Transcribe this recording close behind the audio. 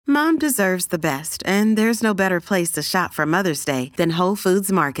Mom deserves the best, and there's no better place to shop for Mother's Day than Whole Foods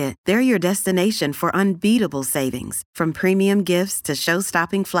Market. They're your destination for unbeatable savings, from premium gifts to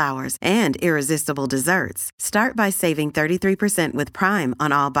show-stopping flowers and irresistible desserts. Start by saving 33% with Prime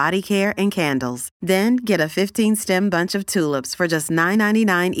on all body care and candles. Then get a 15-stem bunch of tulips for just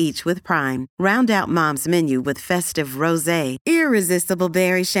 $9.99 each with Prime. Round out Mom's menu with festive rosé, irresistible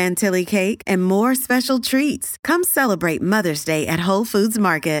berry chantilly cake, and more special treats. Come celebrate Mother's Day at Whole Foods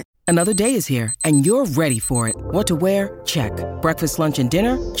Market. Another day is here, and you're ready for it. What to wear? Check. Breakfast, lunch, and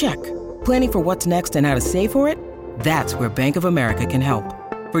dinner? Check. Planning for what's next and how to save for it? That's where Bank of America can help.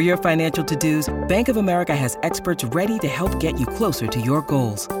 For your financial to-dos, Bank of America has experts ready to help get you closer to your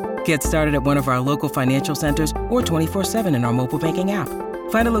goals. Get started at one of our local financial centers or 24/7 in our mobile banking app.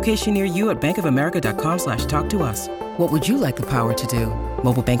 Find a location near you at bankofamerica.com/talktous. What would you like the power to do?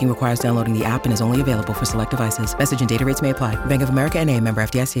 Mobile banking requires downloading the app and is only available for select devices. Message and data rates may apply. Bank of America N.A., member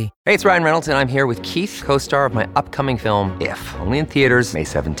FDIC. Hey, it's Ryan Reynolds, and I'm here with Keith, co-star of my upcoming film, If, only in theaters May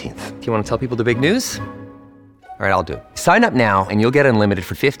 17th. Do you want to tell people the big news? All right, I'll do it. Sign up now and you'll get unlimited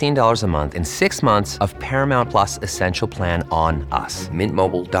for $15 a month and 6 months of Paramount Plus Essential Plan on us.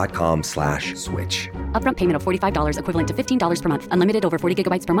 MintMobile.com/switch. Upfront payment of $45 equivalent to $15 per month. Unlimited over 40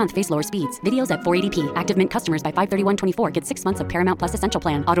 gigabytes per month. Face lower speeds. Videos at 480p. Active Mint customers by 531.24 get 6 months of Paramount Plus Essential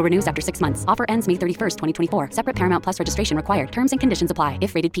Plan. Auto renews after 6 months. Offer ends May 31st, 2024. Separate Paramount Plus registration required. Terms and conditions apply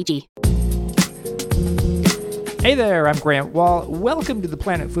if rated PG. Hey there, I'm Grant Wall. Welcome to the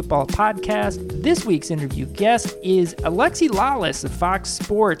Planet Football Podcast. This week's interview guest is Alexi Lalas of Fox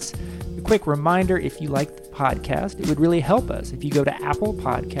Sports. A quick reminder, if you like the podcast, it would really help us if you go to Apple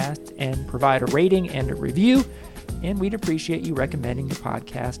Podcasts and provide a rating and a review, and we'd appreciate you recommending the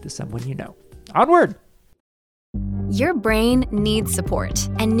podcast to someone you know. Onward! Your brain needs support,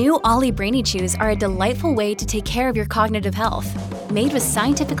 and new Ollie Brainy Chews are a delightful way to take care of your cognitive health. Made with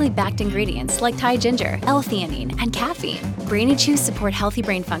scientifically backed ingredients like Thai ginger, L-theanine, and caffeine, Brainy Chews support healthy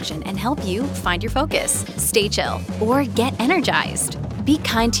brain function and help you find your focus, stay chill, or get energized. Be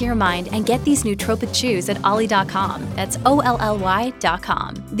kind to your mind and get these nootropic chews at ollie.com. That's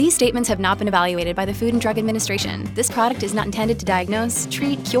OLLY.com. These statements have not been evaluated by the Food and Drug Administration. This product is not intended to diagnose,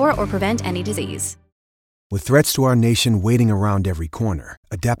 treat, cure, or prevent any disease. With threats to our nation waiting around every corner,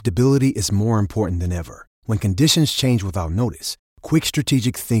 adaptability is more important than ever. When conditions change without notice, quick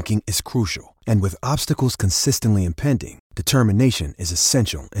strategic thinking is crucial. And with obstacles consistently impending, determination is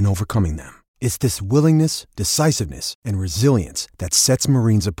essential in overcoming them. It's this willingness, decisiveness, and resilience that sets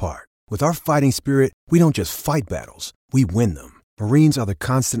Marines apart. With our fighting spirit, we don't just fight battles, we win them. Marines are the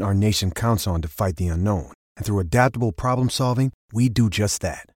constant our nation counts on to fight the unknown. And through adaptable problem solving, we do just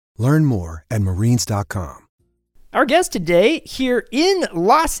that. Learn more at marines.com. Our guest today here in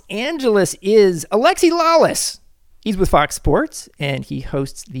Los Angeles is Alexi Lalas. He's with Fox Sports, and he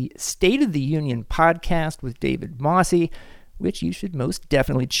hosts the State of the Union podcast with David Mosse, which you should most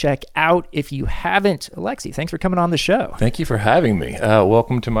definitely check out if you haven't. Alexi, thanks for coming on the show. Thank you for having me.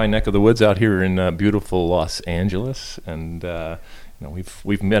 Welcome to my neck of the woods out here in beautiful Los Angeles, and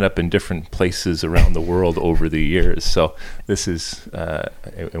we've met up in different places around the world over the years. So this is a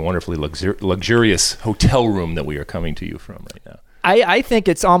wonderfully luxurious hotel room that we are coming to you from right now. I think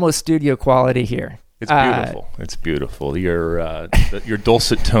it's almost studio quality here. It's beautiful. It's beautiful. Your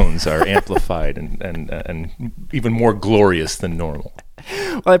dulcet tones are amplified and even more glorious than normal.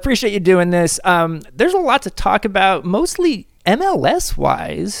 Well, I appreciate you doing this. There's a lot to talk about, mostly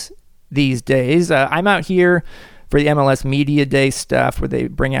MLS-wise these days. I'm out here for the MLS Media Day stuff, where they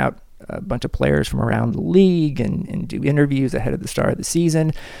bring out a bunch of players from around the league and do interviews ahead of the start of the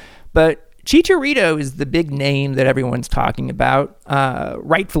season. But Chicharito is the big name that everyone's talking about,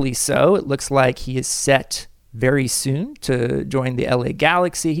 rightfully so. It looks like he is set very soon to join the LA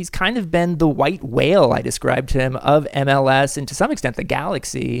Galaxy. He's kind of been the white whale, I described him, of MLS, and to some extent the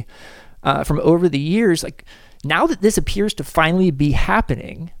Galaxy from over the years. Like, now that this appears to finally be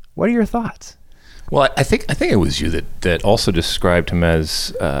happening, what are your thoughts? Well, I think it was you that also described him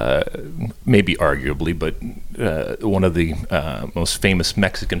as maybe arguably, but one of the most famous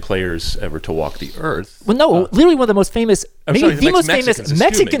Mexican players ever to walk the earth. Well, no, literally one of the most famous, the most famous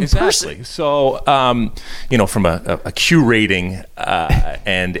Mexican exactly. person. So, from a Q rating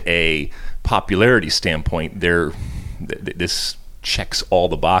and a popularity standpoint, this checks all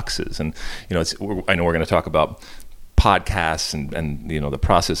the boxes. And I know we're going to talk about podcasts and the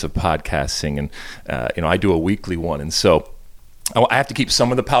process of podcasting, and I do a weekly one, and so I have to keep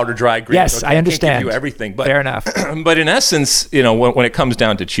some of the powder dry. Yes, I understand. I can't give you everything, but fair enough. But in essence, when it comes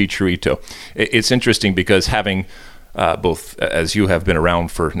down to Chicharito, it's interesting because having both as you have been around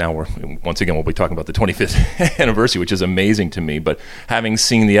for now, once again, we'll be talking about the 25th anniversary, which is amazing to me, but having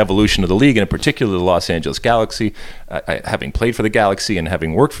seen the evolution of the league, and in particular the Los Angeles Galaxy, having played for the Galaxy and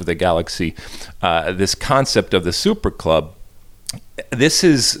having worked for the Galaxy, this concept of the Super Club, this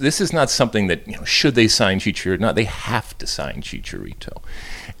is not something that, should they sign Chicharito or not, they have to sign Chicharito.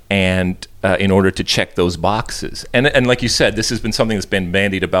 And in order to check those boxes. And like you said, this has been something that's been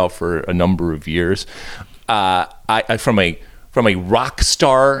bandied about for a number of years. I from a rock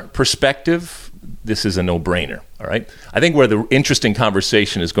star perspective, this is a no-brainer. All right. I think where the interesting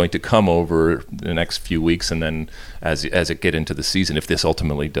conversation is going to come over the next few weeks, and then as it get into the season, if this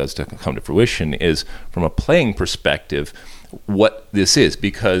ultimately does come to fruition, is from a playing perspective, what this is,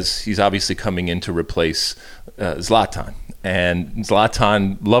 because he's obviously coming in to replace Zlatan. And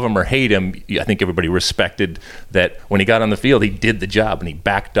Zlatan, love him or hate him, I think everybody respected that when he got on the field, he did the job and he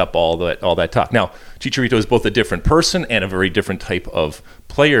backed up all that talk. Now, Chicharito is both a different person and a very different type of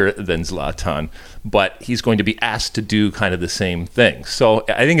player than Zlatan, but he's going to be asked to do kind of the same thing. So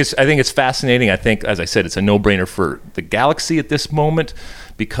I think it's fascinating. I think, as I said, it's a no-brainer for the Galaxy at this moment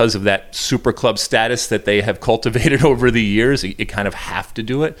because of that super club status that they have cultivated over the years. You kind of have to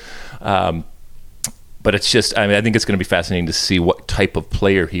do it. But it's just, I think it's going to be fascinating to see what type of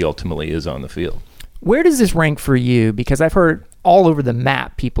player he ultimately is on the field. Where does this rank for you? Because I've heard all over the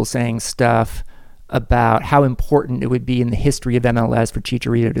map people saying stuff about how important it would be in the history of MLS for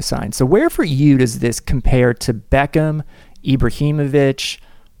Chicharito to sign. So where for you does this compare to Beckham, Ibrahimovic,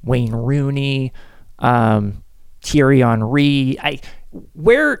 Wayne Rooney, Thierry Henry?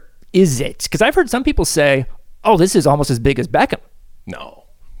 Where is it? Because I've heard some people say, oh, this is almost as big as Beckham. No,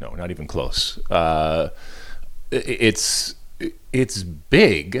 not even close. It's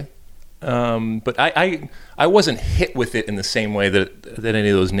big, but I wasn't hit with it in the same way that any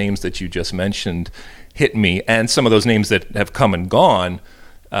of those names that you just mentioned hit me, and some of those names that have come and gone.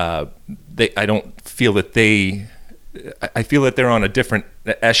 I don't feel that I feel that they're on a different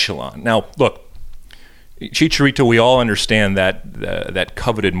echelon. Now, look. Chicharito, we all understand that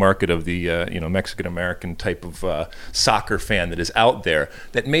coveted market of the Mexican American type of soccer fan that is out there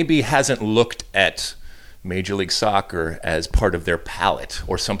that maybe hasn't looked at Major League Soccer as part of their palette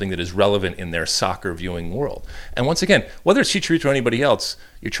or something that is relevant in their soccer viewing world. And once again, whether it's Chicharito or anybody else,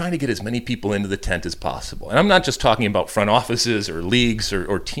 you're trying to get as many people into the tent as possible. And I'm not just talking about front offices or leagues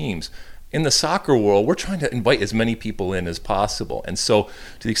or teams. In the soccer world, we're trying to invite as many people in as possible. And so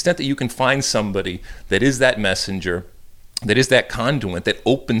to the extent that you can find somebody that is that messenger, that is that conduit, that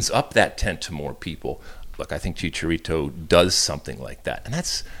opens up that tent to more people, look, I think Chicharito does something like that. And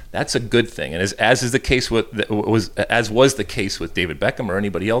that's a good thing. And as was the case with David Beckham or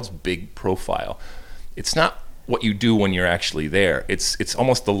anybody else big profile, it's not what you do when you're actually there. It's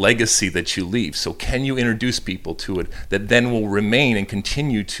almost the legacy that you leave. So can you introduce people to it that then will remain and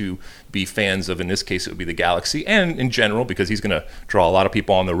continue to be fans of, in this case, it would be the Galaxy, and in general, because he's going to draw a lot of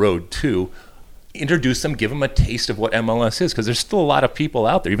people on the road too, introduce them, give them a taste of what MLS is, because there's still a lot of people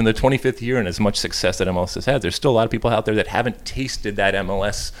out there, even the 25th year and as much success that MLS has had, there's still a lot of people out there that haven't tasted that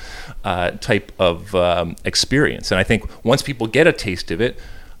MLS type of experience. And I think once people get a taste of it,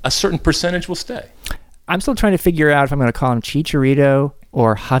 a certain percentage will stay. I'm still trying to figure out if I'm going to call him Chicharito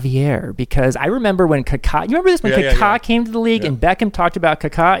or Javier, because I remember when Kaká, you remember this when Kaká came to the league and Beckham talked about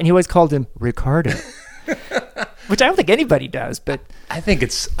Kaká and he always called him Ricardo, which I don't think anybody does, but I think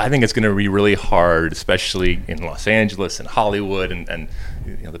it's going to be really hard, especially in Los Angeles and Hollywood and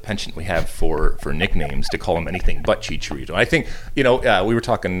the penchant we have for nicknames, to call him anything but Chicharito. I think, we were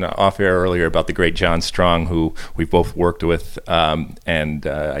talking off air earlier about the great John Strong, who we've both worked with, and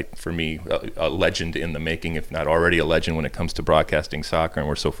for me, a legend in the making, if not already a legend when it comes to broadcasting soccer, and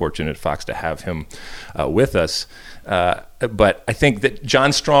we're so fortunate at Fox to have him with us. But I think that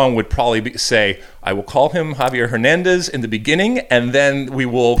John Strong would probably say, I will call him Javier Hernandez in the beginning, and then we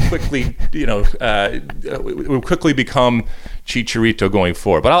will quickly, we'll quickly become Chicharito going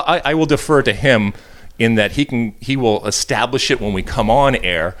forward. But I will defer to him in that he will establish it when we come on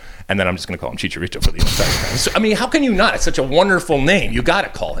air, and then I'm just going to call him Chicharito for the entire time. So, how can you not? It's such a wonderful name. You got to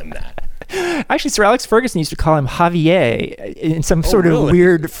call him that. Actually, Sir Alex Ferguson used to call him Javier in some sort of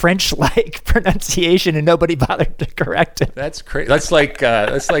weird French-like pronunciation, and nobody bothered to correct it. That's crazy. That's like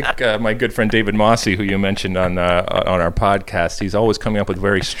my good friend David Mossy, who you mentioned on our podcast. He's always coming up with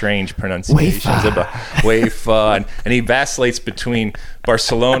very strange pronunciations about UEFA, and he vacillates between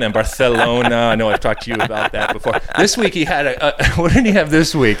Barcelona and Barcelona. I know I've talked to you about that before. This week he had what did he have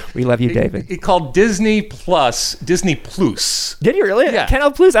this week? We love you, David. He called Disney Plus Disney Plus. Did he really? Yeah.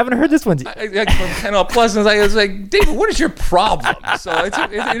 Canal Plus. I haven't heard this one From Canal Plus, and I was like, David, what is your problem? So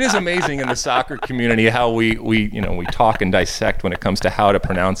it is amazing in the soccer community how we talk and dissect when it comes to how to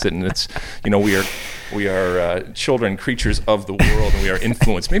pronounce it, and it's we are children, creatures of the world, and we are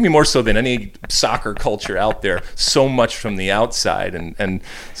influenced, maybe more so than any soccer culture out there, so much from the outside, and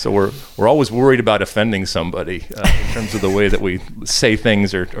so we're always worried about offending somebody in terms of the way that we say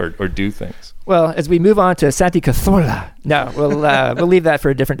things or do things. Well, as we move on to Santi Cazorla, no, we'll leave that for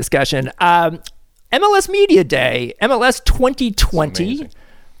a different discussion. MLS Media Day, MLS 2020.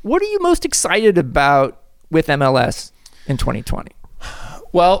 What are you most excited about with MLS in 2020?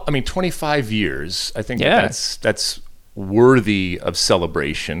 Well, I mean, 25 years. I think that's worthy of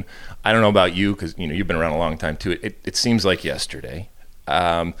celebration. I don't know about you, because you've been around a long time too. It seems like yesterday.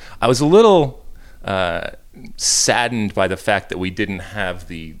 I was a little saddened by the fact that we didn't have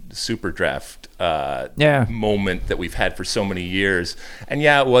the Super Draft moment that we've had for so many years. And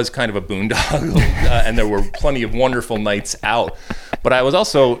it was kind of a boondoggle, and there were plenty of wonderful nights out. But I was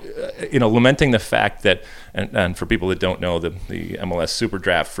also, lamenting the fact that, and for people that don't know, the MLS Super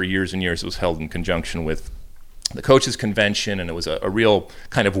Draft for years and years was held in conjunction with the coaches convention, and it was a real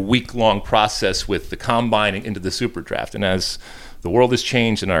kind of week-long process with the combine into the Super Draft. And as the world has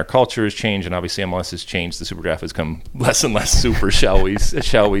changed and our culture has changed, and obviously MLS has changed, the Super Draft has come less and less super, shall we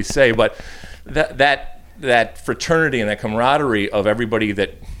say. But that fraternity and that camaraderie of everybody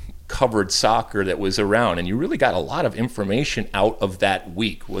that covered soccer that was around, and you really got a lot of information out of that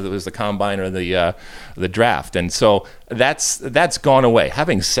week, whether it was the combine or the draft. And so that's gone away.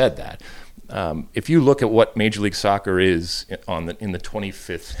 Having said that, if you look at what Major League Soccer is in the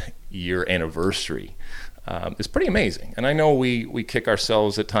 25th year anniversary, it's pretty amazing. And I know we kick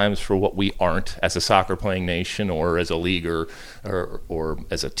ourselves at times for what we aren't as a soccer playing nation, or as a league, or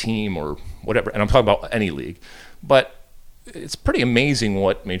as a team, or whatever. And I'm talking about any league. But it's pretty amazing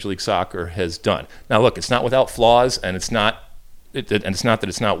what Major League Soccer has done. Now, look, it's not without flaws, and it's not that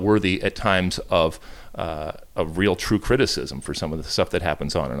it's not worthy at times of real true criticism for some of the stuff that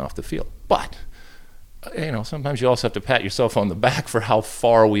happens on and off the field. But sometimes you also have to pat yourself on the back for how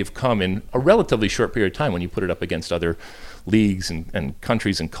far we've come in a relatively short period of time when you put it up against other leagues and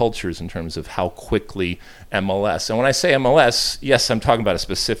countries and cultures in terms of how quickly MLS. And when I say MLS, yes, I'm talking about a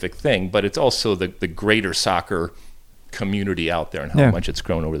specific thing, but it's also the greater soccer community out there and how much it's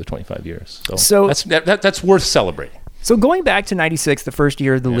grown over the 25 years. So that's worth celebrating. So going back to 96, the first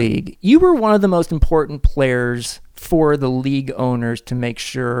year of the league, you were one of the most important players for the league owners to make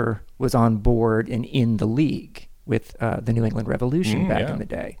sure was on board and in the league with the New England Revolution back in the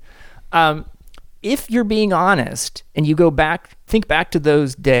day. If you're being honest and you think back to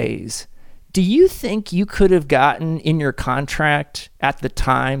those days, do you think you could have gotten in your contract at the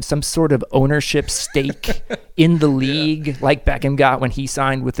time some sort of ownership stake in the league like Beckham got when he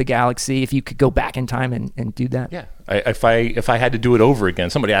signed with the Galaxy, if you could go back in time and do that? Yeah. If I had to do it over again,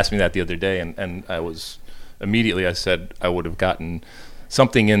 somebody asked me that the other day, and I said I would have gotten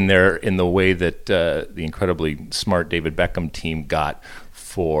something in there in the way that the incredibly smart David Beckham team got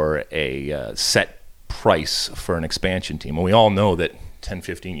for a set price for an expansion team. And we all know that 10,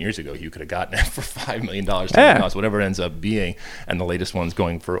 15 years ago, you could have gotten it for $5 million, $10 million, whatever it ends up being. And the latest one's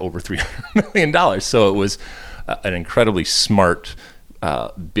going for over $300 million. So it was an incredibly smart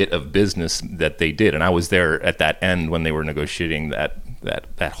bit of business that they did. And I was there at that end when they were negotiating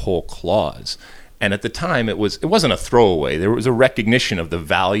that whole clause. And at the time, it wasn't a throwaway. There was a recognition of the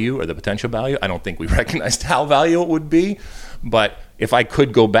value or the potential value. I don't think we recognized how valuable it would be. But if I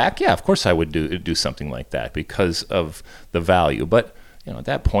could go back, of course I would do something like that because of the value. But at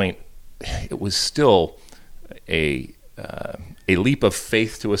that point, it was still a leap of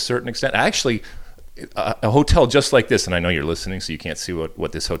faith to a certain extent. Actually, a hotel just like this, and I know you're listening, so you can't see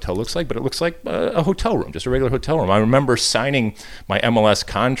what this hotel looks like, but it looks like a hotel room, just a regular hotel room. I remember signing my MLS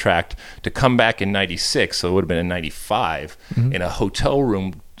contract to come back in 96, so it would have been in 95, in a hotel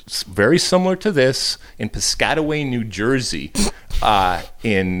room very similar to this in Piscataway, New Jersey, with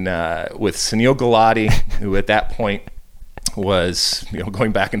Sunil Gulati, who at that point was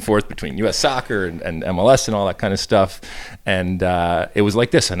going back and forth between U.S. Soccer and MLS and all that kind of stuff, and it was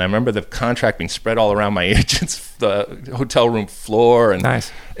like this. And I remember the contract being spread all around my agent's the hotel room floor, and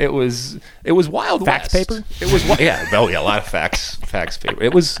nice. It was Wild West. Fax paper. It was a lot of fax paper.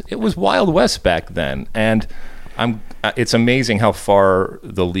 It was Wild West back then, and it's amazing how far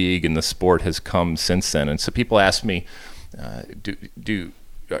the league and the sport has come since then. And so people ask me,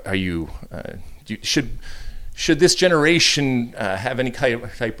 should this generation have any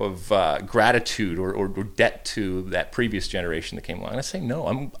type of gratitude or debt to that previous generation that came along? And I say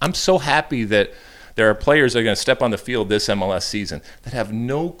no. I'm so happy that There are players that are going to step on the field this MLS season that have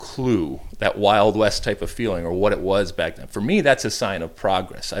no clue that Wild West type of feeling or what it was back then. For me, that's a sign of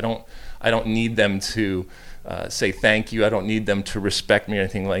progress. I don't need them to say thank you. I don't need them to respect me or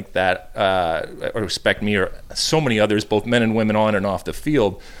anything like that, or respect me or so many others, both men and women on and off the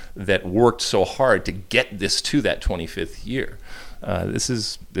field, that worked so hard to get this to that 25th year. This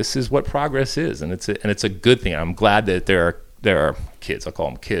is what progress is, and it's a good thing. I'm glad that there are kids, I'll call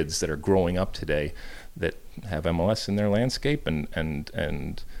them kids, that are growing up today that have MLS in their landscape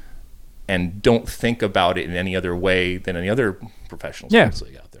and don't think about it in any other way than any other professional sports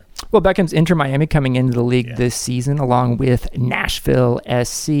league out there. Well, Beckham's Inter Miami coming into the league this season, along with Nashville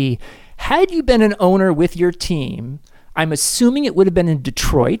SC. Had you been an owner with your team, I'm assuming it would have been in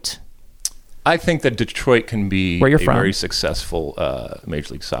Detroit. I think that Detroit can be very successful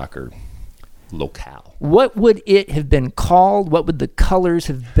Major League Soccer locale. What would it have been called? What would the colors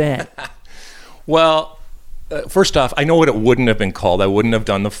have been? Well, first off, I know what it wouldn't have been called. I wouldn't have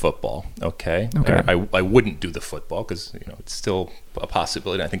done the football, okay? I wouldn't do the football because it's still a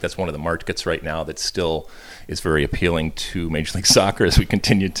possibility. I think that's one of the markets right now that still is very appealing to Major League Soccer as we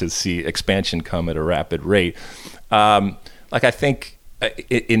continue to see expansion come at a rapid rate. I think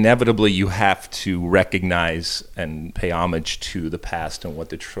inevitably you have to recognize and pay homage to the past and what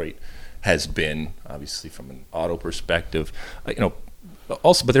Detroit has been, obviously from an auto perspective.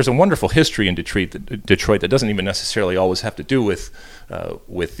 Also, but there's a wonderful history in Detroit that doesn't even necessarily always have to do with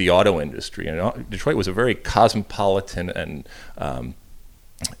the auto industry. And Detroit was a very cosmopolitan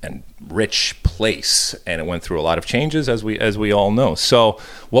and rich place, and it went through a lot of changes, as we all know. So,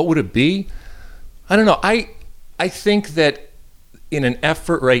 what would it be? I don't know. I think that in an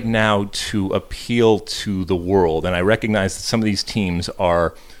effort right now to appeal to the world, and I recognize that some of these teams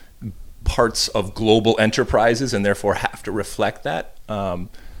are parts of global enterprises and therefore have to reflect that.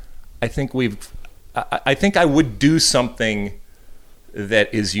 I think I would do something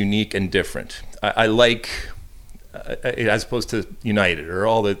that is unique and different. I like, as opposed to United or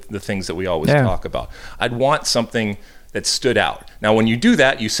all the things that we always talk about. I'd want something that stood out. Now, when you do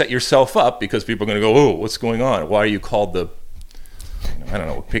that, you set yourself up because people are going to go, oh, what's going on? Why are you called the, I don't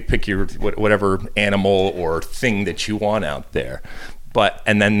know, pick your whatever animal or thing that you want out there. But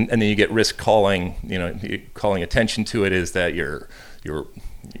and then you get risk calling attention to it is that you're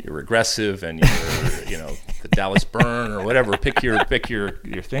aggressive and you're the Dallas Burn or whatever. Pick your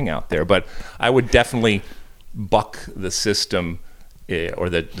thing out there. But I would definitely buck the system or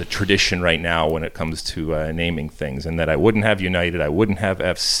the tradition right now when it comes to naming things, and that I wouldn't have United, I wouldn't have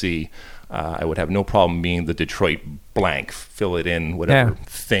FC. I would have no problem being the Detroit blank. Fill it in whatever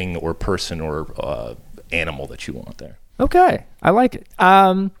thing or person or animal that you want there. Okay, I like it.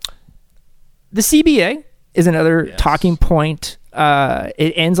 The CBA is another talking point.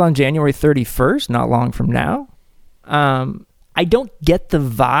 It ends on January 31st, not long from now. I don't get the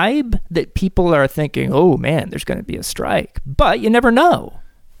vibe that people are thinking, oh man, there's going to be a strike. But you never know.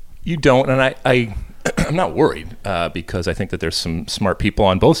 You don't, and I'm not worried because I think that there's some smart people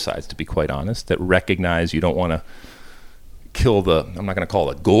on both sides, to be quite honest, that recognize you don't want to kill I'm not going to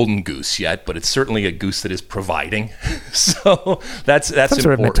call it a golden goose yet, but it's certainly a goose that is providing. So that's some important.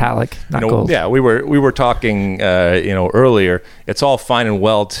 Sort of metallic, not gold. Yeah, we were talking earlier. It's all fine and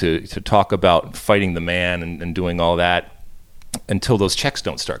well to talk about fighting the man and doing all that until those checks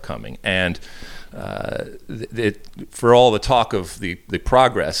don't start coming. And for all the talk of the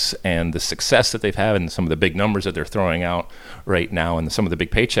progress and the success that they've had and some of the big numbers that they're throwing out right now and some of the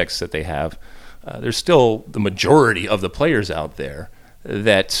big paychecks that they have, there's still the majority of the players out there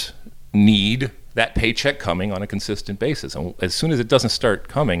that need that paycheck coming on a consistent basis. And as soon as it doesn't start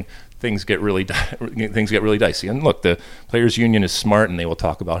coming, things get really dicey. And look, the players' union is smart, and they will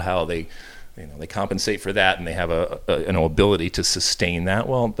talk about how they compensate for that, and they have an ability to sustain that.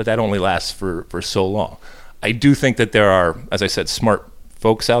 Well, but that only lasts for so long. I do think that there are, as I said, smart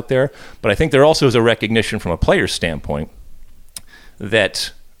folks out there, but I think there also is a recognition from a player's standpoint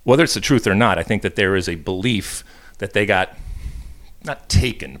that, whether it's the truth or not, I think that there is a belief that they got not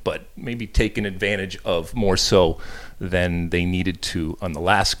taken, but maybe taken advantage of more so than they needed to on the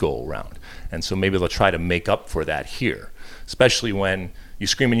last go around. And so maybe they'll try to make up for that here, especially when you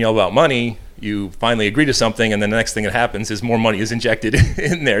scream and yell about money, you finally agree to something, and then the next thing that happens is more money is injected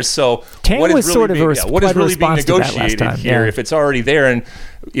in there. So what is really being negotiated here? If it's already there, and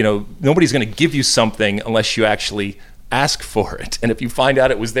nobody's going to give you something unless you actually ask for it. And if you find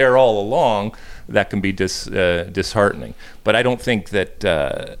out it was there all along, that can be disheartening. But I don't think that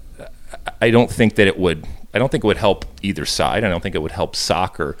it would help either side. I don't think it would help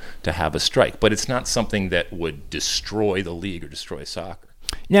soccer to have a strike. But it's not something that would destroy the league or destroy soccer.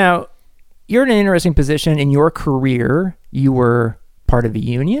 Now, you're in an interesting position in your career. You were part of a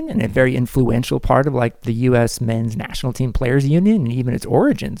union and a very influential part of like the U.S. men's national team players union and even its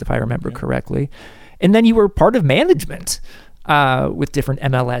origins, if I remember correctly. And then you were part of management with different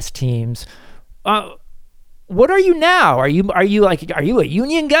MLS teams. What are you now? Are you a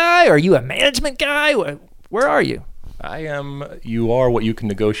union guy? Are you a management guy? Where are you? I am. You are what you can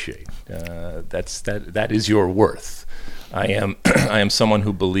negotiate. That is your worth. I am someone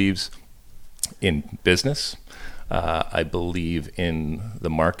who believes in business. I believe in the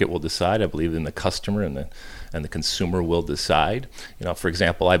market will decide. I believe in the customer and the consumer will decide. For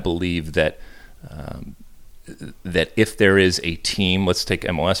example, I believe that if there is a team, let's take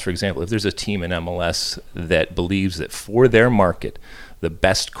MLS for example, if there's a team in MLS that believes that for their market, the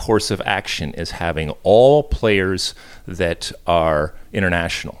best course of action is having all players that are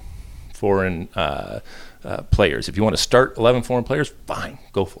international, foreign players. If you want to start 11 foreign players, fine,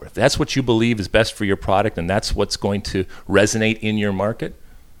 go for it. If that's what you believe is best for your product and that's what's going to resonate in your market,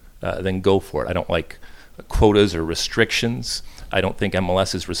 then go for it. I don't like quotas or restrictions. I don't think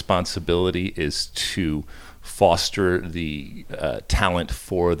MLS's responsibility is to foster the talent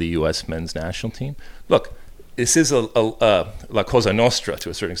for the U.S. men's national team. Look, this is a La Cosa Nostra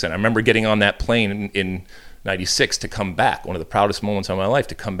to a certain extent. I remember getting on that plane in 96 to come back, one of the proudest moments of my life,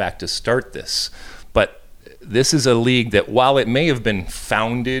 to come back to start this. But this is a league that, while it may have been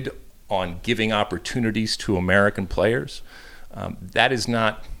founded on giving opportunities to American players, has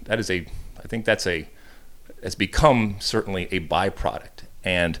become certainly a byproduct.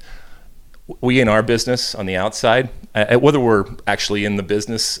 And we in our business on the outside, whether we're actually in the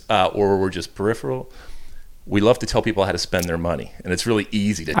business or we're just peripheral, we love to tell people how to spend their money. And it's really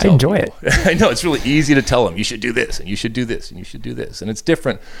easy to tell I enjoy people. it. I know, it's really easy to tell them, you should do this, and you should do this, and you should do this. And it's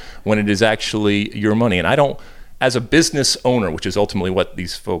different when it is actually your money. And I don't, as a business owner, which is ultimately what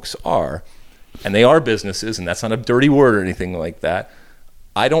these folks are, and they are businesses, and that's not a dirty word or anything like that,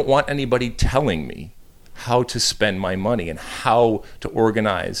 I don't want anybody telling me how to spend my money and how to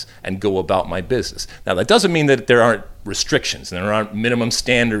organize and go about my business. Now, that doesn't mean that there aren't restrictions and there aren't minimum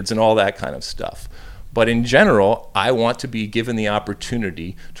standards and all that kind of stuff. But in general, I want to be given the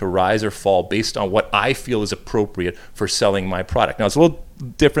opportunity to rise or fall based on what I feel is appropriate for selling my product. Now, it's a little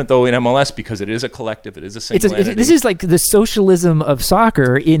different, though, in MLS because it is a collective. It is a single entity. This is like the socialism of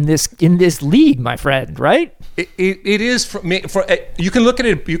soccer in this league, my friend, right? It is. You can look at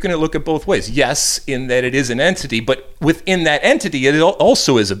it. You can look at both ways. Yes, in that it is an entity, but within that entity, it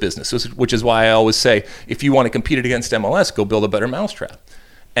also is a business, which is why I always say, if you want to compete against MLS, go build a better mousetrap.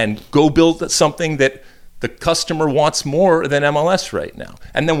 And go build something that the customer wants more than MLS right now.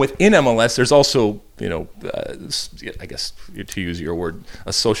 And then within MLS, there's also, I guess to use your word,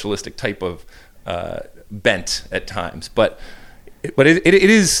 a socialistic type of bent at times. But it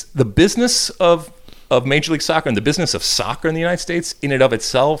is the business of Major League Soccer and the business of soccer in the United States in and of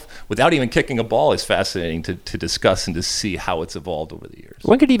itself, without even kicking a ball, is fascinating to discuss and to see how it's evolved over the years.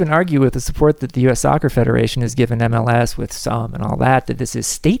 One could even argue with the support that the U.S. Soccer Federation has given MLS with some and all that this is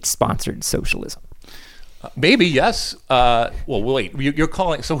state-sponsored socialism. Maybe, yes. Well, wait, you're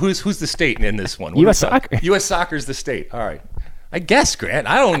calling, so who's the state in this one? U.S. Soccer. U.S. Soccer is the state. All right. I guess, Grant.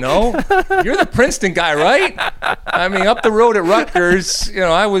 I don't know. You're the Princeton guy, right? I mean, up the road at Rutgers,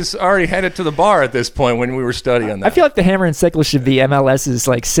 I was already headed to the bar at this point when we were studying that. I feel like the hammer and sickle should be MLS's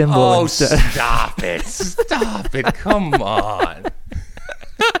like symbol. Oh, stop it. Stop it. Come on.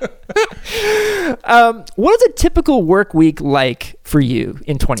 What is a typical work week like for you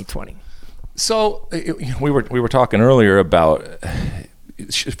in 2020? So we were talking earlier about,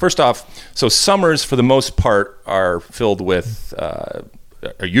 first off, so summers for the most part are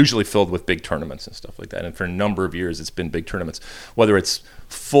usually filled with big tournaments and stuff like that. And for a number of years, it's been big tournaments, whether it's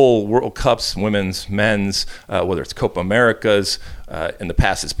full World Cups, women's, men's, whether it's Copa Americas. In the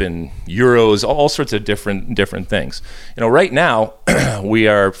past, it's been Euros, all sorts of different things. Right now, we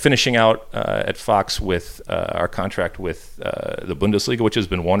are finishing out at Fox with our contract with the Bundesliga, which has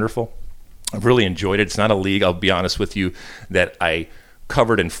been wonderful. I've really enjoyed it. It's not a league, I'll be honest with you, that I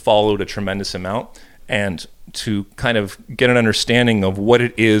covered and followed a tremendous amount. And to kind of get an understanding of what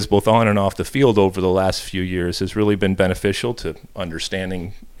it is both on and off the field over the last few years has really been beneficial to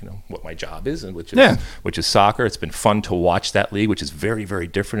understanding what my job is, and which is soccer. It's been fun to watch that league, which is very, very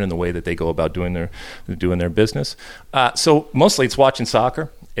different in the way that they go about doing their business. So mostly it's watching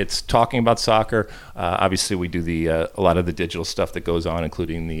soccer. It's talking about soccer. Obviously, we do a lot of the digital stuff that goes on,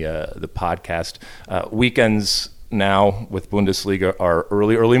 including the podcast. Weekends, now with Bundesliga are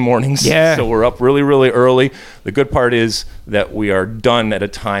early mornings. Yeah. So we're up really, really early. The good part is that we are done at a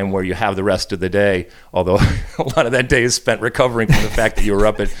time where you have the rest of the day, although a lot of that day is spent recovering from the fact that you were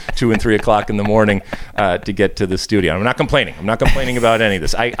up at 2 and 3 o'clock in the morning to get to the studio. I'm not complaining. I'm not complaining about any of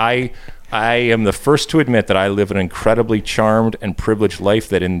this. I am the first to admit that I live an incredibly charmed and privileged life,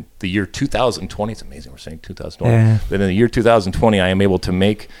 that in the year 2020, it's amazing we're saying 2020, that in the year 2020 I am able to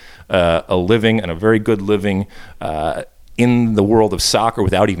make a living, and a very good living, in the world of soccer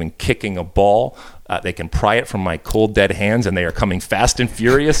without even kicking a ball. They can pry it from my cold, dead hands, and they are coming fast and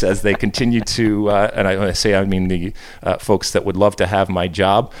furious as they continue to, and when I mean the folks that would love to have my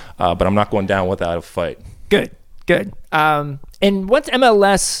job, but I'm not going down without a fight. Good. And once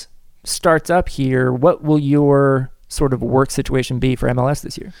MLS starts up here, what will your sort of work situation be for MLS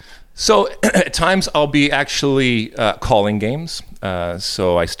this year? So at times I'll be actually calling games.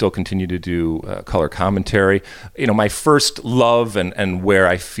 So I still continue to do color commentary. My first love and where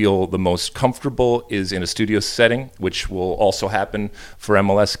I feel the most comfortable is in a studio setting, which will also happen for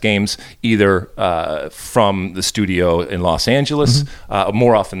MLS games, either from the studio in Los Angeles,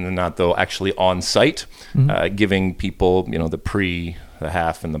 more often than not, though, actually on site, giving people, the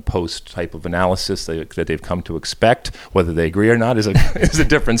half and the post type of analysis that they've come to expect. Whether they agree or not is a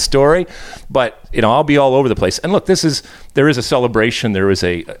different story. But I'll be all over the place. And look, there is a celebration. There is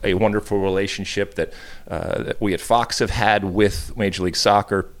a wonderful relationship that we at Fox have had with Major League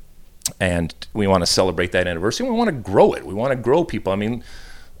Soccer, and we want to celebrate that anniversary. We want to grow it. We want to grow people. I mean,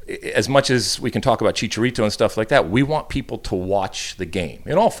 as much as we can talk about Chicharito and stuff like that, we want people to watch the game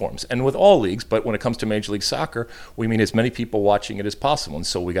in all forms and with all leagues. But when it comes to Major League Soccer, we mean as many people watching it as possible. And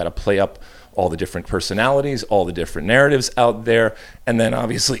so we got to play up all the different personalities, all the different narratives out there, and then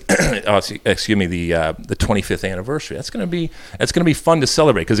obviously, the 25th anniversary. That's going to be fun to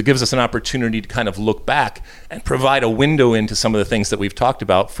celebrate, because it gives us an opportunity to kind of look back and provide a window into some of the things that we've talked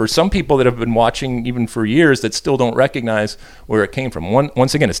about for some people that have been watching even for years that still don't recognize where it came from.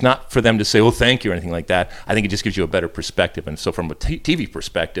 Once again, it's not for them to say, "Well, thank you," or anything like that. I think it just gives you a better perspective, and so from a TV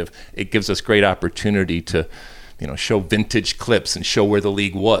perspective, it gives us great opportunity to show vintage clips and show where the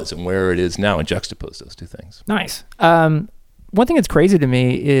league was and where it is now and juxtapose those two things. Nice. One thing that's crazy to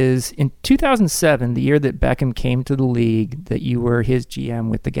me is in 2007, the year that Beckham came to the league, that you were his GM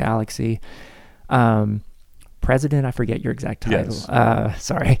with the Galaxy, president, I forget your exact title. Yes.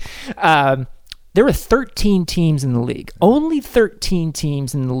 Sorry. There were 13 teams in the league. Only 13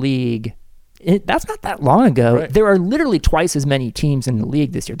 teams in the league. That's not that long ago. Right. There are literally twice as many teams in the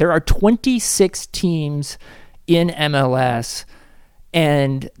league this year. There are 26 teams in MLS,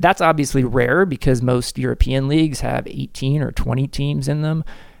 and that's obviously rare because most European leagues have 18 or 20 teams in them.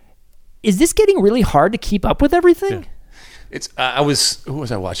 Is this getting really hard to keep up with everything? Yeah. Who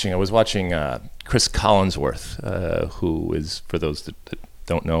was I watching? I was watching Chris Collinsworth, who is, for those that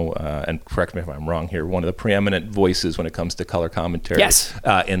don't know, and correct me if I'm wrong here, one of the preeminent voices when it comes to color commentary. Yes.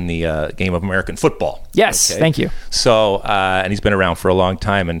 In the game of American football. Yes, okay? Thank you. So, and he's been around for a long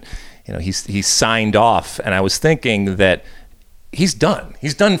time, and he's signed off, and I was thinking that he's done.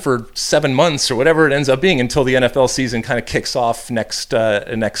 He's done for 7 months or whatever it ends up being until the NFL season kind of kicks off next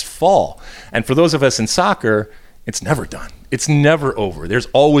fall. And for those of us in soccer, it's never done. It's never over. There's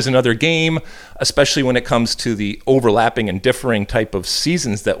always another game, especially when it comes to the overlapping and differing type of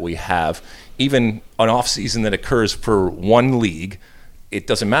seasons that we have. Even an off season that occurs for one league, it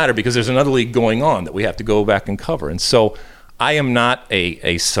doesn't matter because there's another league going on that we have to go back and cover. And so I am not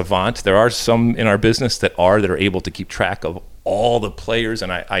a savant. There are some in our business that are able to keep track of all the players,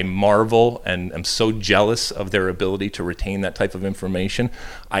 and I marvel and am so jealous of their ability to retain that type of information.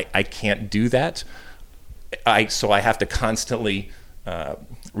 I can't do that. So I have to constantly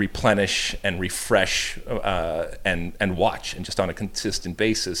replenish and refresh and watch, and just on a consistent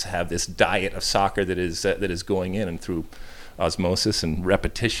basis have this diet of soccer that is going in, and through osmosis and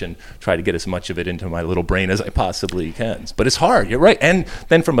repetition, try to get as much of it into my little brain as I possibly can. But it's hard, you're right. And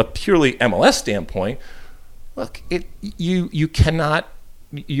then from a purely MLS standpoint, look, you cannot,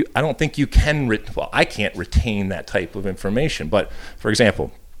 I don't think you can, I can't retain that type of information. But for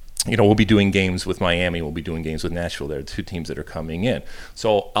example, we'll be doing games with Miami, we'll be doing games with Nashville. There are two teams that are coming in.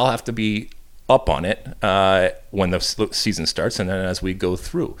 So I'll have to be up on it when the season starts, and then as we go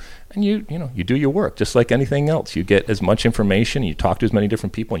through. And you do your work just like anything else. You get as much information, you talk to as many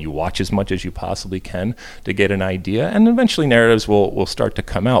different people, and you watch as much as you possibly can to get an idea. And eventually narratives will start to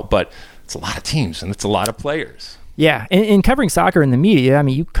come out. But it's a lot of teams and it's a lot of players. Yeah, in covering soccer in the media, I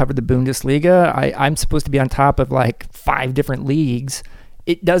mean, you covered the Bundesliga. I'm supposed to be on top of like 5 different leagues.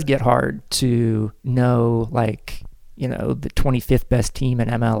 It does get hard to know, like, the 25th best team in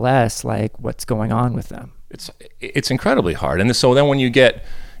MLS, like what's going on with them. It's incredibly hard. And so then when you get,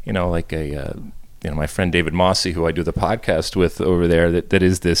 like my friend David Mossy, who I do the podcast with over there, that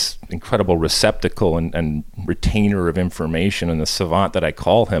is this incredible receptacle and retainer of information, and the savant that I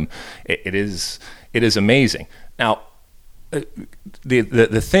call him, it is amazing. Now,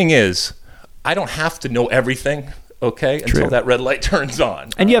 the thing is, I don't have to know everything, okay, until that red light turns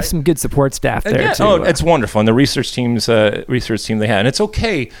on. And you have some good support staff there, too. Oh, it's wonderful. And the research team they have. And it's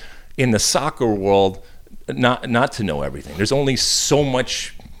okay in the soccer world not to know everything. There's only so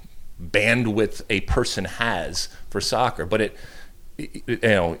much bandwidth a person has for soccer. But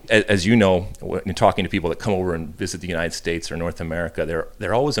as you know, when talking to people that come over and visit the United States or North America,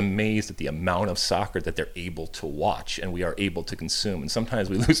 they're always amazed at the amount of soccer that they're able to watch and we are able to consume. And sometimes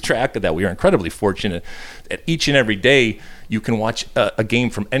we lose track of that. We are incredibly fortunate that each and every day you can watch a game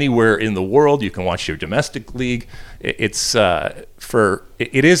from anywhere in the world. You can watch your domestic league. It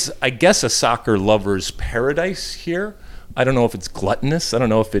is, I guess, a soccer lover's paradise here. I don't know if it's gluttonous. I don't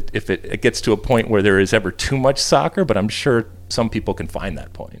know if it gets to a point where there is ever too much soccer, but I'm sure some people can find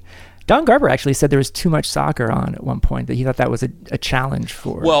that point. Don Garber actually said there was too much soccer on at one point, that he thought that was a challenge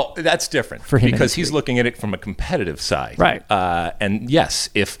for. Well, that's different for him because he's looking at it from a competitive side. Right. And yes,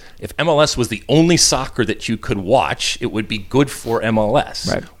 if MLS was the only soccer that you could watch, it would be good for MLS.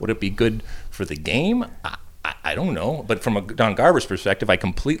 Right. Would it be good for the game? I don't know. But from a Don Garber's perspective, I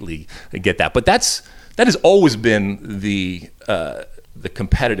completely get that. But that has always been the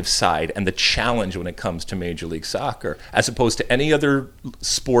competitive side and the challenge when it comes to Major League Soccer, as opposed to any other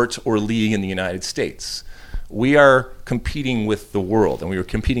sport or league in the United States. We are competing with the world, and we are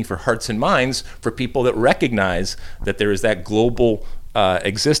competing for hearts and minds for people that recognize that there is that global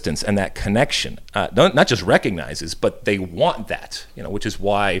existence and that connection. Not just recognizes, but they want that, which is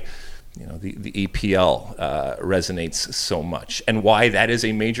why the EPL resonates so much, and why that is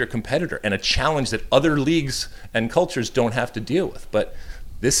a major competitor and a challenge that other leagues and cultures don't have to deal with. But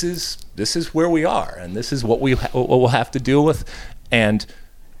this is where we are, and this is what we'll have to deal with. And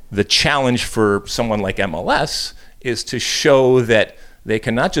the challenge for someone like MLS is to show that they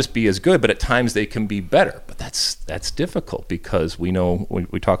can not just be as good, but at times they can be better. But that's difficult, because we know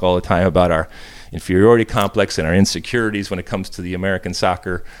we talk all the time about our inferiority complex and our insecurities when it comes to the American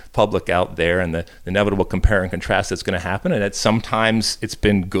soccer public out there, and the inevitable compare and contrast that's going to happen. And sometimes it's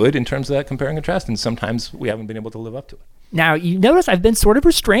been good in terms of that compare and contrast, and sometimes we haven't been able to live up to it. Now, you notice I've been sort of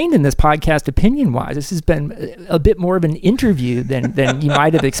restrained in this podcast opinion-wise. This has been a bit more of an interview than you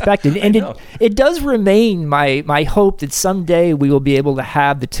might have expected. And it does remain my hope that someday we will be able to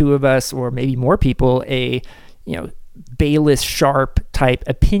have the two of us, or maybe more people, a Bayless Sharp type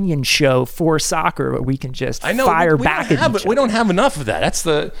opinion show for soccer where we can just fire back at each other. We don't have enough of that. That's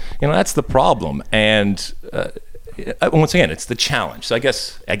the problem. And once again, it's the challenge. So I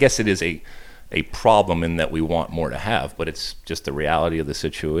guess it is a problem in that we want more to have, but it's just the reality of the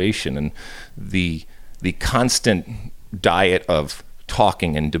situation, and the constant diet of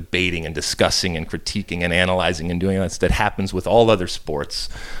talking and debating and discussing and critiquing and analyzing and doing that happens with all other sports,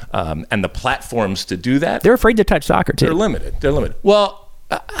 and the platforms to do that, they're afraid to touch soccer too. They're limited. Well,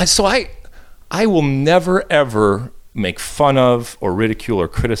 so I will never ever make fun of or ridicule or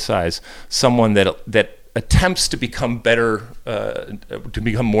criticize someone that attempts to become better, to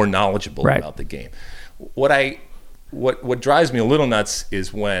become more knowledgeable about the game. What drives me a little nuts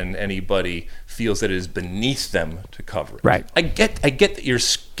is when anybody feels that it is beneath them to cover it. Right. I get that you're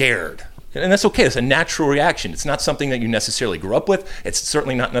scared, and that's okay. It's a natural reaction. It's not something that you necessarily grew up with. It's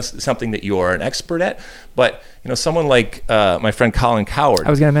certainly not something that you are an expert at. But someone like my friend Colin Cowherd. I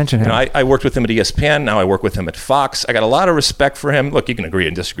was going to mention him. I worked with him at ESPN. Now I work with him at Fox. I got a lot of respect for him. Look, you can agree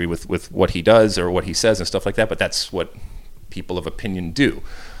and disagree with what he does or what he says and stuff like that, but that's what people of opinion do.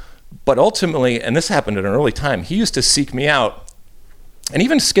 But ultimately, and this happened at an early time, he used to seek me out, and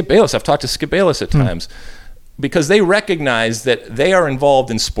even Skip Bayless. I've talked to Skip Bayless at times, because they recognize that they are involved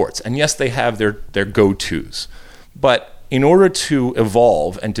in sports, and yes, they have their go-tos. But in order to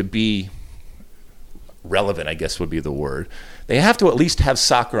evolve and to be relevant, I guess would be the word, they have to at least have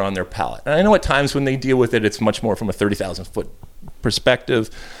soccer on their palette. And I know at times when they deal with it, it's much more from a 30,000-foot perspective,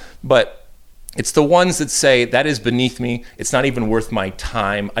 but it's the ones that say, that is beneath me, it's not even worth my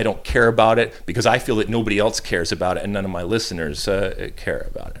time, I don't care about it because I feel that nobody else cares about it and none of my listeners care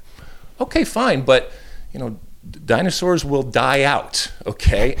about it. Okay, fine, but dinosaurs will die out,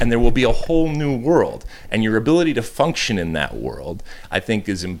 okay? And there will be a whole new world. And your ability to function in that world, I think,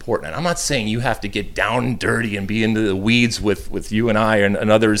 is important. And I'm not saying you have to get down and dirty and be into the weeds with you and I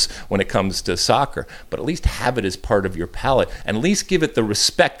and others when it comes to soccer, but at least have it as part of your palette, and at least give it the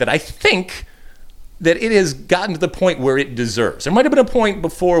respect that I think that it has gotten to the point where it deserves. There might have been a point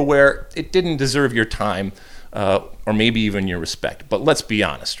before where it didn't deserve your time, or maybe even your respect. But let's be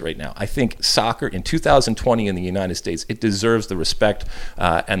honest right now. I think soccer in 2020 in the United States, it deserves the respect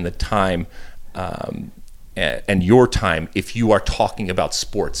and the time and your time if you are talking about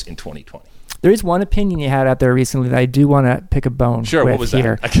sports in 2020. There is one opinion you had out there recently that I do want to pick a bone Sure, with what was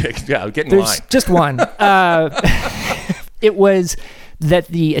here. that? Okay, yeah, get in There's line. just one. It was that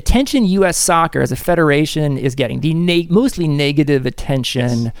the attention U.S. Soccer as a federation is getting, the mostly negative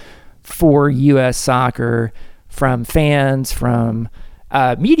attention for U.S. Soccer from fans, from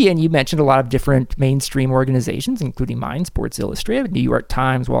media, and you mentioned a lot of different mainstream organizations, including mine, Sports Illustrated, New York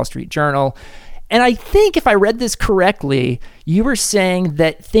Times, Wall Street Journal. And I think if I read this correctly, you were saying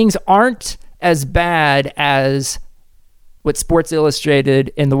that things aren't as bad as what Sports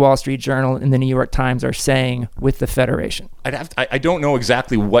Illustrated and the Wall Street Journal and the New York Times are saying with the federation. I don't know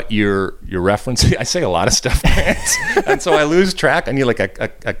exactly what you're referencing. I say a lot of stuff, and so I lose track. I need like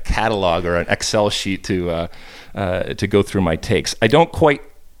a catalog or an Excel sheet to go through my takes. I don't quite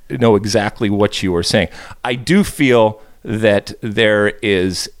know exactly what you were saying. I do feel that there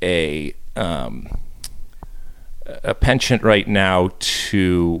is a penchant right now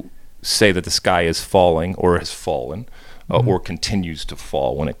to say that the sky is falling or has fallen. Or continues to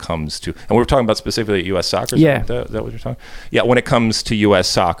fall when it comes to, and we're talking about specifically U.S. soccer. Is that what you're talking? Yeah, when it comes to U.S.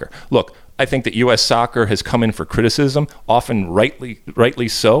 soccer. Look, I think that U.S. soccer has come in for criticism, often rightly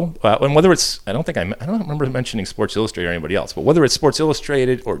so. And whether it's, I don't remember mentioning Sports Illustrated or anybody else, but whether it's Sports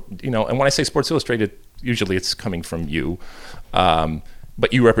Illustrated or, and when I say Sports Illustrated, usually it's coming from you.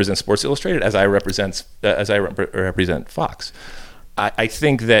 But you represent Sports Illustrated as I represent Fox. I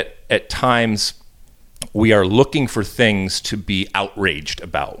think that at times we are looking for things to be outraged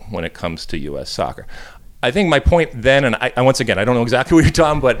about when it comes to U.S. soccer. I think my point then, and I once again, I don't know exactly what you're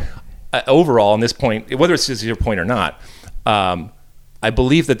talking, but overall on this point, whether it's just your point or not, I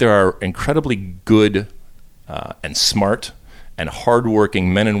believe that there are incredibly good and smart and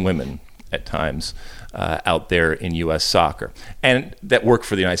hardworking men and women at times out there in U.S. soccer, and that work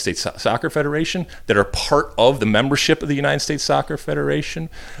for the United States Soccer Federation, that are part of the membership of the United States Soccer Federation,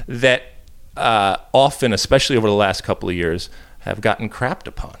 that often, especially over the last couple of years, have gotten crapped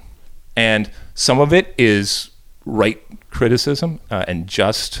upon. And some of it is right criticism and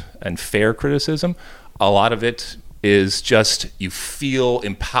just and fair criticism. A lot of it is just you feel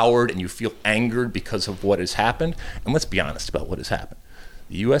empowered and you feel angered because of what has happened. And let's be honest about what has happened.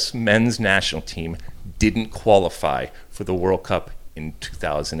 The U.S. men's national team didn't qualify for the World Cup in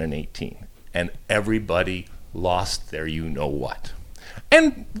 2018. And everybody lost their you-know-what.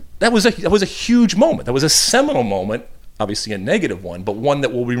 And that was a huge moment. That was a seminal moment, obviously a negative one, but one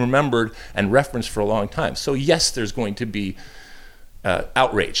that will be remembered and referenced for a long time. So yes, there's going to be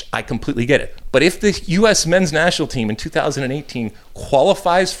outrage. I completely get it. But if the U.S. men's national team in 2018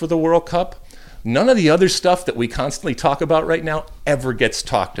 qualifies for the World Cup, none of the other stuff that we constantly talk about right now ever gets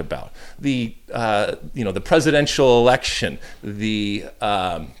talked about. The presidential election, what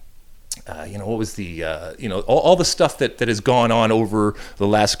was the, all the stuff that has gone on over the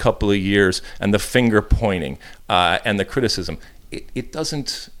last couple of years, and the finger pointing and the criticism. It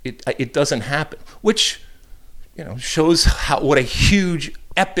doesn't happen, which, shows what a huge,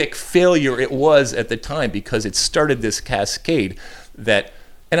 epic failure it was at the time, because it started this cascade that,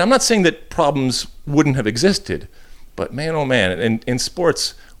 and I'm not saying that problems wouldn't have existed, but man, oh man, in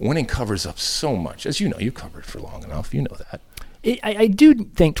sports, winning covers up so much. As you know, you covered for long enough, you know that. I do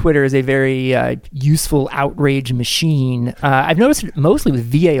think Twitter is a very useful outrage machine. I've noticed it mostly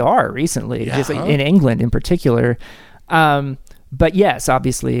with VAR recently, just in England in particular. But yes,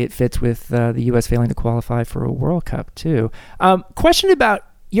 obviously it fits with the U.S. failing to qualify for a World Cup too. Question about,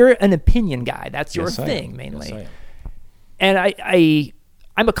 you're an opinion guy. That's your thing mainly. Yes, I am. And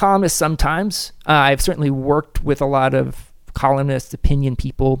I'm a columnist sometimes. I've certainly worked with a lot of columnists, opinion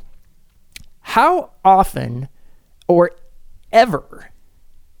people. How often or ever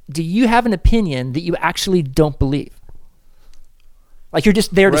do you have an opinion that you actually don't believe? Like you're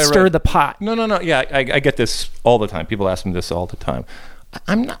just there to stir the pot? No. Yeah, I get this all the time. People ask me this all the time.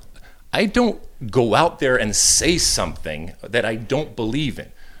 I don't go out there and say something that I don't believe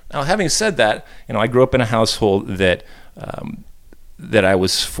in. Now, having said that, I grew up in a household that I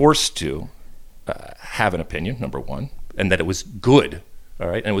was forced to have an opinion, number one, and that it was good. All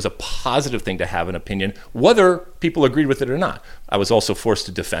right, and it was a positive thing to have an opinion, whether people agreed with it or not. I was also forced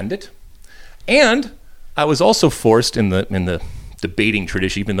to defend it, and I was also forced in the debating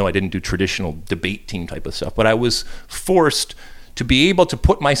tradition, even though I didn't do traditional debate team type of stuff, but I was forced to be able to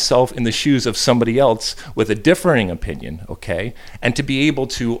put myself in the shoes of somebody else with a differing opinion, okay, and to be able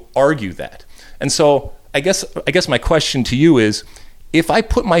to argue that. And so I guess my question to you is, if I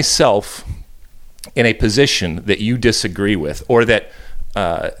put myself in a position that you disagree with, or that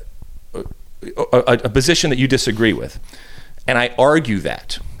a position that you disagree with, and I argue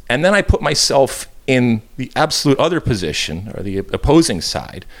that, and then I put myself in the absolute other position, or the opposing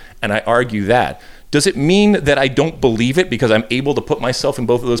side, and I argue that, does it mean that I don't believe it because I'm able to put myself in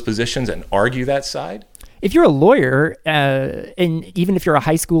both of those positions and argue that side? If you're a lawyer, and even if you're a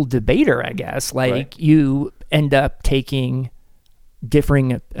high school debater, I guess, like you end up taking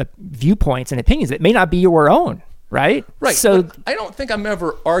differing viewpoints and opinions that may not be your own, right? Right. So but I don't think I'm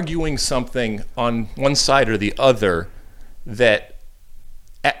ever arguing something on one side or the other that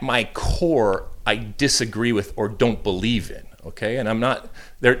at my core I disagree with or don't believe in, okay? And I'm not,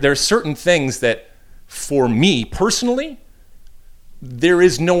 there are certain things that for me personally, there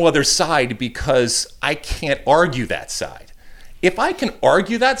is no other side because I can't argue that side. If I can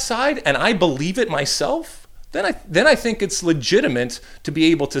argue that side and I believe it myself, then I think it's legitimate to be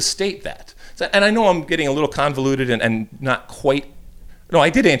able to state that. So, and I know I'm getting a little convoluted and not quite. No, I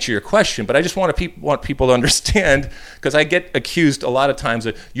did answer your question, but I just want people to understand, because I get accused a lot of times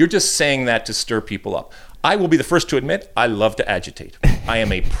that you're just saying that to stir people up. I will be the first to admit I love to agitate. I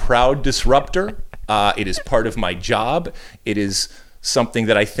am a proud disruptor. It is part of my job. It is something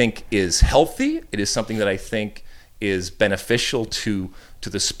that I think is healthy. It is something that I think is beneficial to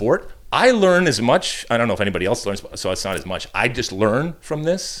the sport. I learn as much, I don't know if anybody else learns, so it's not as much. I just learn from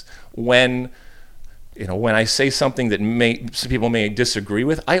this when I say something that some people may disagree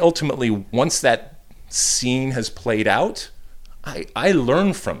with. I ultimately, once that scene has played out, I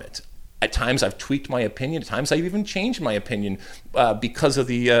learn from it. At times I've tweaked my opinion. At times I've even changed my opinion because of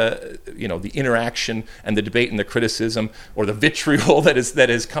the interaction and the debate and the criticism or the vitriol that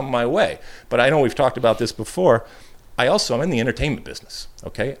has come my way. But I know we've talked about this before. I'm in the entertainment business,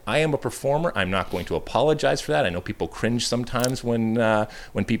 okay? I am a performer. I'm not going to apologize for that. I know people cringe sometimes when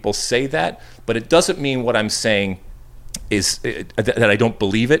people say that, but it doesn't mean what I'm saying is that I don't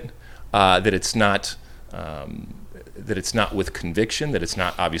believe it, that it's not with conviction, that it's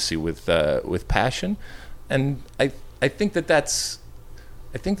not obviously with passion, and I think that's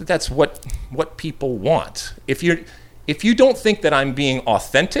what people want. If you don't think that I'm being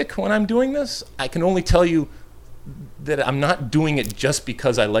authentic when I'm doing this, I can only tell you that I'm not doing it just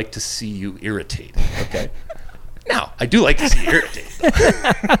because I like to see you irritated, okay? Now, I do like to see you irritated.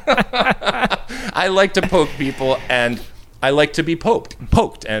 I like to poke people, and I like to be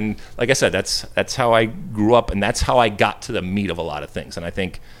poked. And like I said, that's how I grew up, and that's how I got to the meat of a lot of things. And I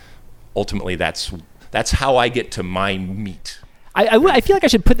think ultimately that's how I get to my meat. I feel like I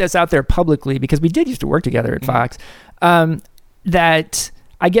should put this out there publicly, because we did used to work together at Fox, that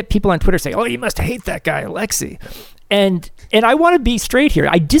I get people on Twitter saying, "Oh, you must hate that guy, Alexi," and I want to be straight here.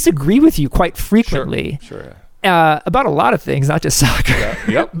 I disagree with you quite frequently, sure. About a lot of things, not just soccer.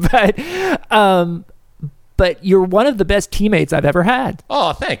 Yeah, yep. But you're one of the best teammates I've ever had.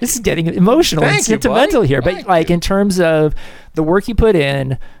 Oh, thank you. This is getting emotional and sentimental here, but in terms of the work you put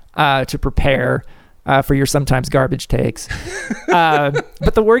in to prepare for your sometimes garbage takes,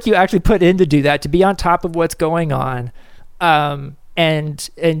 but the work you actually put in to do that, to be on top of what's going on.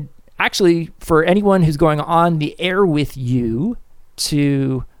 And actually, for anyone who's going on the air with you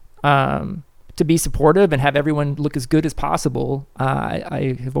to be supportive and have everyone look as good as possible,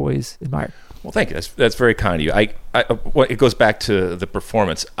 I have always admired. Well, thank you. That's very kind of you. It goes back to the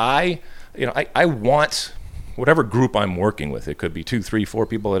performance. I want whatever group I'm working with. It could be 2, 3, 4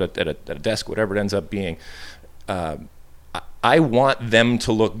 people at a desk, whatever it ends up being. I want them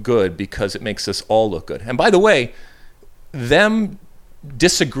to look good because it makes us all look good. And by the way, them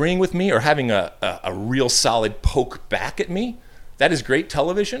disagreeing with me or having a real solid poke back at me, that is great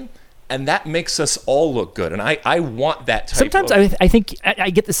television, and that makes us all look good. And I want that type Sometimes of... I think I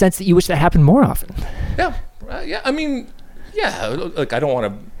get the sense that you wish that happened more often. Yeah. I mean, yeah, look, I don't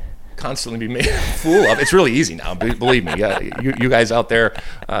want to constantly be made a fool of. It's really easy now, believe me. You guys out there,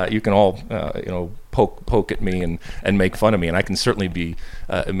 you can all poke at me and make fun of me, and I can certainly be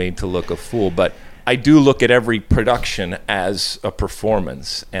made to look a fool, but I do look at every production as a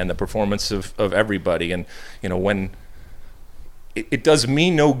performance, and the performance of everybody. And when it does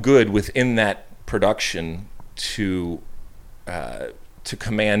me no good within that production to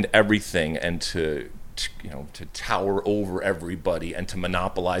command everything and to tower over everybody and to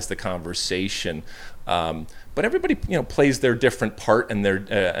monopolize the conversation. But everybody plays their different part and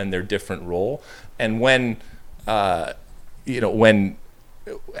their different role. And when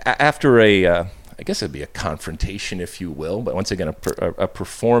after I guess it'd be a confrontation, if you will, but once again, a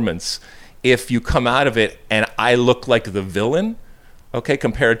performance, if you come out of it and I look like the villain, okay,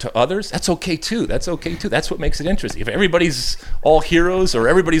 compared to others, that's okay too. That's what makes it interesting. If everybody's all heroes or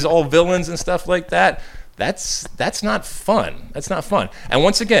everybody's all villains and stuff like that, that's not fun. That's not fun. And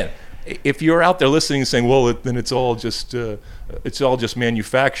once again, if you're out there listening and saying, well, then it's all just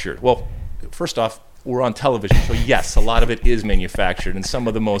manufactured. Well, first off, we're on television, so yes, a lot of it is manufactured, and some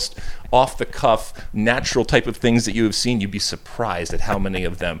of the most off-the-cuff, natural type of things that you have seen, you'd be surprised at how many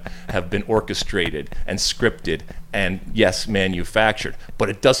of them have been orchestrated and scripted and, yes, manufactured. But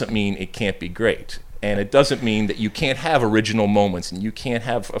it doesn't mean it can't be great. And it doesn't mean that you can't have original moments and you can't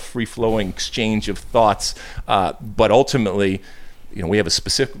have a free-flowing exchange of thoughts. But ultimately, we have a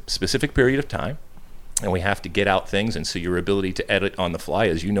specific period of time, and we have to get out things, and so your ability to edit on the fly,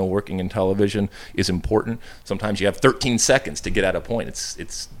 as you know, working in television is important. Sometimes you have 13 seconds to get out a point.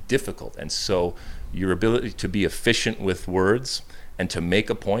 It's difficult, and so your ability to be efficient with words and to make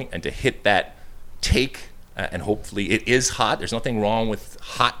a point and to hit that take, and hopefully it is hot. There's nothing wrong with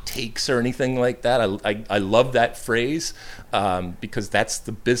hot takes or anything like that. I love that phrase because that's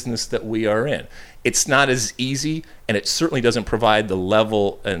the business that we are in. It's not as easy, and it certainly doesn't provide the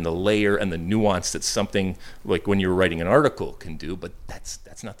level and the layer and the nuance that something like when you're writing an article can do, but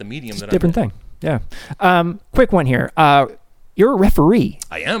that's not the medium that I'm in. Different thing, yeah. Quick one here. You're a referee.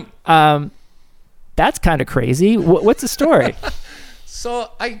 I am. That's kind of crazy. What's the story?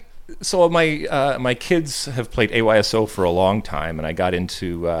 So my kids have played AYSO for a long time, and I got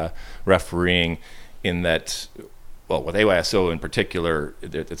into refereeing in that. Well, with AYSO in particular,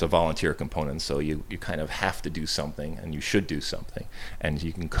 it's a volunteer component, so you kind of have to do something, and you should do something, and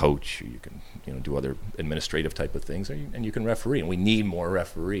you can coach, or you can do other administrative type of things, and you can referee, and we need more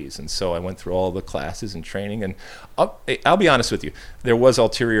referees. And so I went through all the classes and training, and I'll be honest with you, there was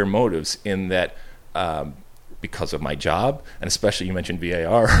ulterior motives in that because of my job, and especially you mentioned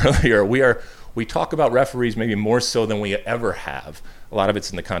VAR earlier, we talk about referees maybe more so than we ever have. A lot of it's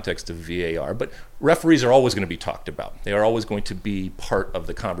in the context of VAR, but referees are always going to be talked about. They are always going to be part of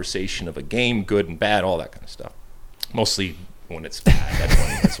the conversation of a game, good and bad, all that kind of stuff. Mostly when it's bad,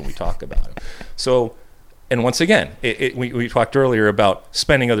 that's when we talk about it. So, and once again, we talked earlier about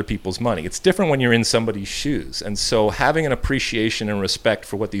spending other people's money. It's different when you're in somebody's shoes. And so having an appreciation and respect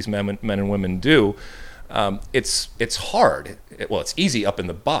for what these men and women do, it's hard. It's easy up in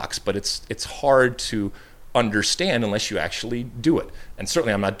the box, but it's hard to understand unless you actually do it. And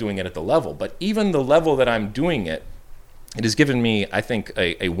certainly I'm not doing it at the level, but even the level that I'm doing it has given me, I think,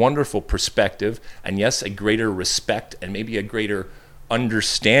 a wonderful perspective, and yes, a greater respect and maybe a greater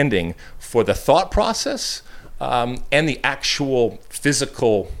understanding for the thought process and the actual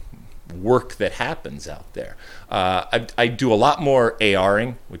physical work that happens out there. I do a lot more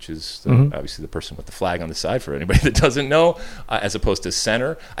ARing, which is obviously the person with the flag on the side for anybody that doesn't know, as opposed to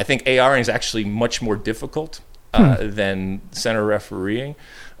center. I think ARing is actually much more difficult than center refereeing.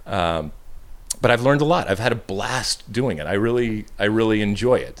 But I've learned a lot. I've had a blast doing it. I really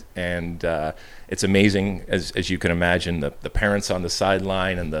enjoy it. And it's amazing, as you can imagine, the parents on the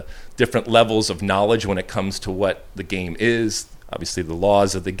sideline and the different levels of knowledge when it comes to what the game is, obviously the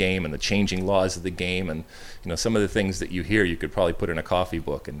laws of the game and the changing laws of the game, and some of the things that you hear you could probably put in a coffee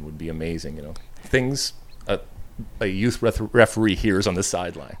book and would be amazing. Things a youth referee hears on the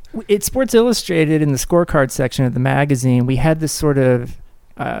sideline. At Sports Illustrated, in the scorecard section of the magazine, we had this sort of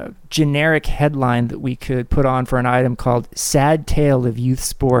generic headline that we could put on for an item called "Sad Tale of Youth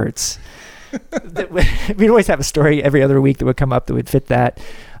Sports." We'd always have a story every other week that would come up that would fit that.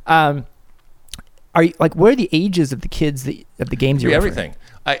 Are you, what are the ages of the kids of the games you're everything?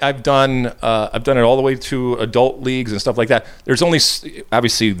 I've done it all the way to adult leagues and stuff like that. There's only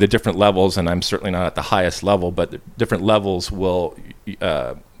obviously the different levels, and I'm certainly not at the highest level, but the different levels will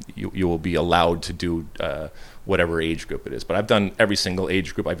you will be allowed to do whatever age group it is. But I've done every single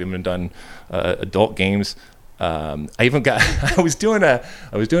age group. I've even done adult games. I was doing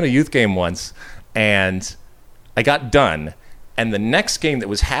a youth game once, and I got done, and the next game that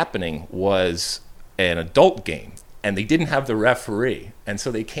was happening was an adult game, and they didn't have the referee, and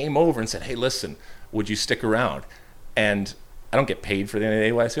so they came over and said, "Hey, listen, would you stick around?" And I don't get paid for the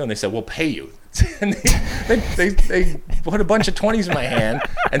AYSO, and they said, "We'll pay you." And they put a bunch of 20s in my hand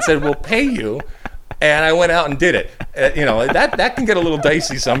and said, "We'll pay you." And I went out and did it. That can get a little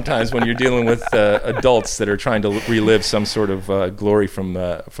dicey sometimes when you're dealing with adults that are trying to relive some sort of glory from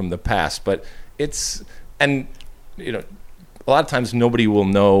the past. But a lot of times nobody will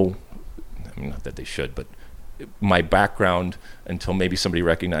know. I mean, not that they should, but my background until maybe somebody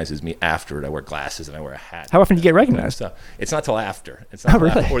recognizes me after it. I wear glasses and I wear a hat. How often do you get recognized? It's not till after. It's not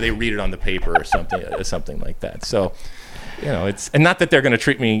really? After, or they read it on the paper or something like that. So, it's, and not that they're going to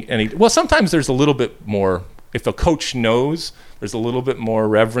treat me well, sometimes there's a little bit more if a coach knows, there's a little bit more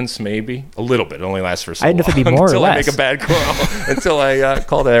reverence, maybe a little bit. It only lasts for so I don't know long if it'd be more until or I less. make a bad call, until I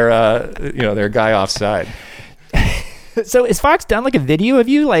call their guy offside. So is Fox done like a video of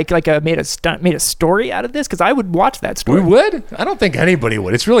you, like made a story out of this? Because I would watch that story. We would? I don't think anybody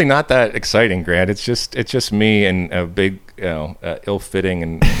would. It's really not that exciting, Grant. It's just me and a big, ill-fitting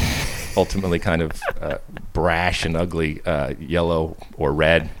and ultimately kind of brash and ugly yellow or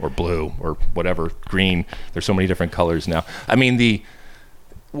red or blue or whatever, green. There's so many different colors now. I mean,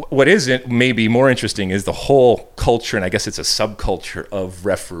 what is maybe more interesting is the whole culture, and I guess it's a subculture of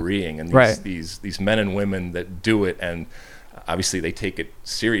refereeing, and these men and women that do it, and obviously they take it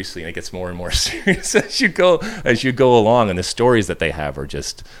seriously, and it gets more and more serious as you go along, and the stories that they have are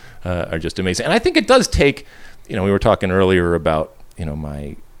just amazing. And I think it does take, we were talking earlier about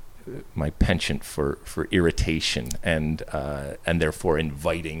my penchant for irritation and therefore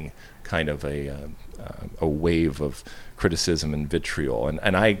inviting kind of a wave of criticism and vitriol,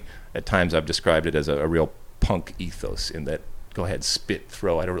 and I at times I've described it as a real punk ethos, in that go ahead, spit,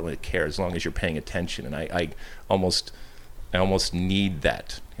 throw, I don't really care as long as you're paying attention, and I almost need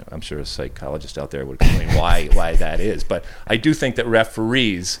that. I'm sure a psychologist out there would explain why that is, but I do think that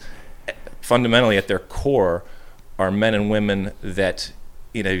referees fundamentally at their core are men and women that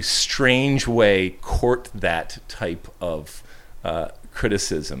in a strange way court that type of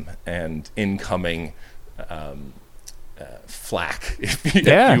criticism and incoming flack, if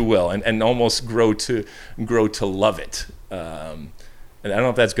you will, and almost grow to love it. And I don't know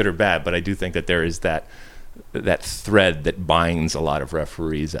if that's good or bad, but I do think that there is that thread that binds a lot of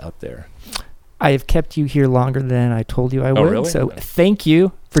referees out there. I have kept you here longer than I told you I would. Oh, really? So thank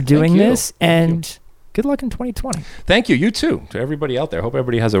you for doing this, and good luck in 2020. Thank you. You too. To everybody out there. Hope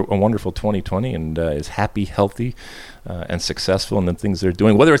everybody has a wonderful 2020 and is happy, healthy, and successful in the things they're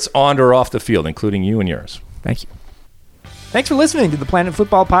doing, whether it's on or off the field, including you and yours. Thank you. Thanks for listening to the Planet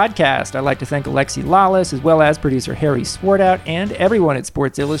Football Podcast. I'd like to thank Alexi Lawless, as well as producer Harry Swartout, and everyone at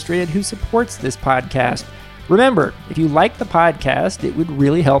Sports Illustrated who supports this podcast. Remember, if you like the podcast, it would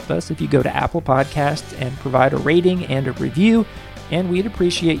really help us if you go to Apple Podcasts and provide a rating and a review, and we'd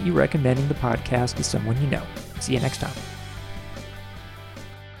appreciate you recommending the podcast to someone you know. See you next time.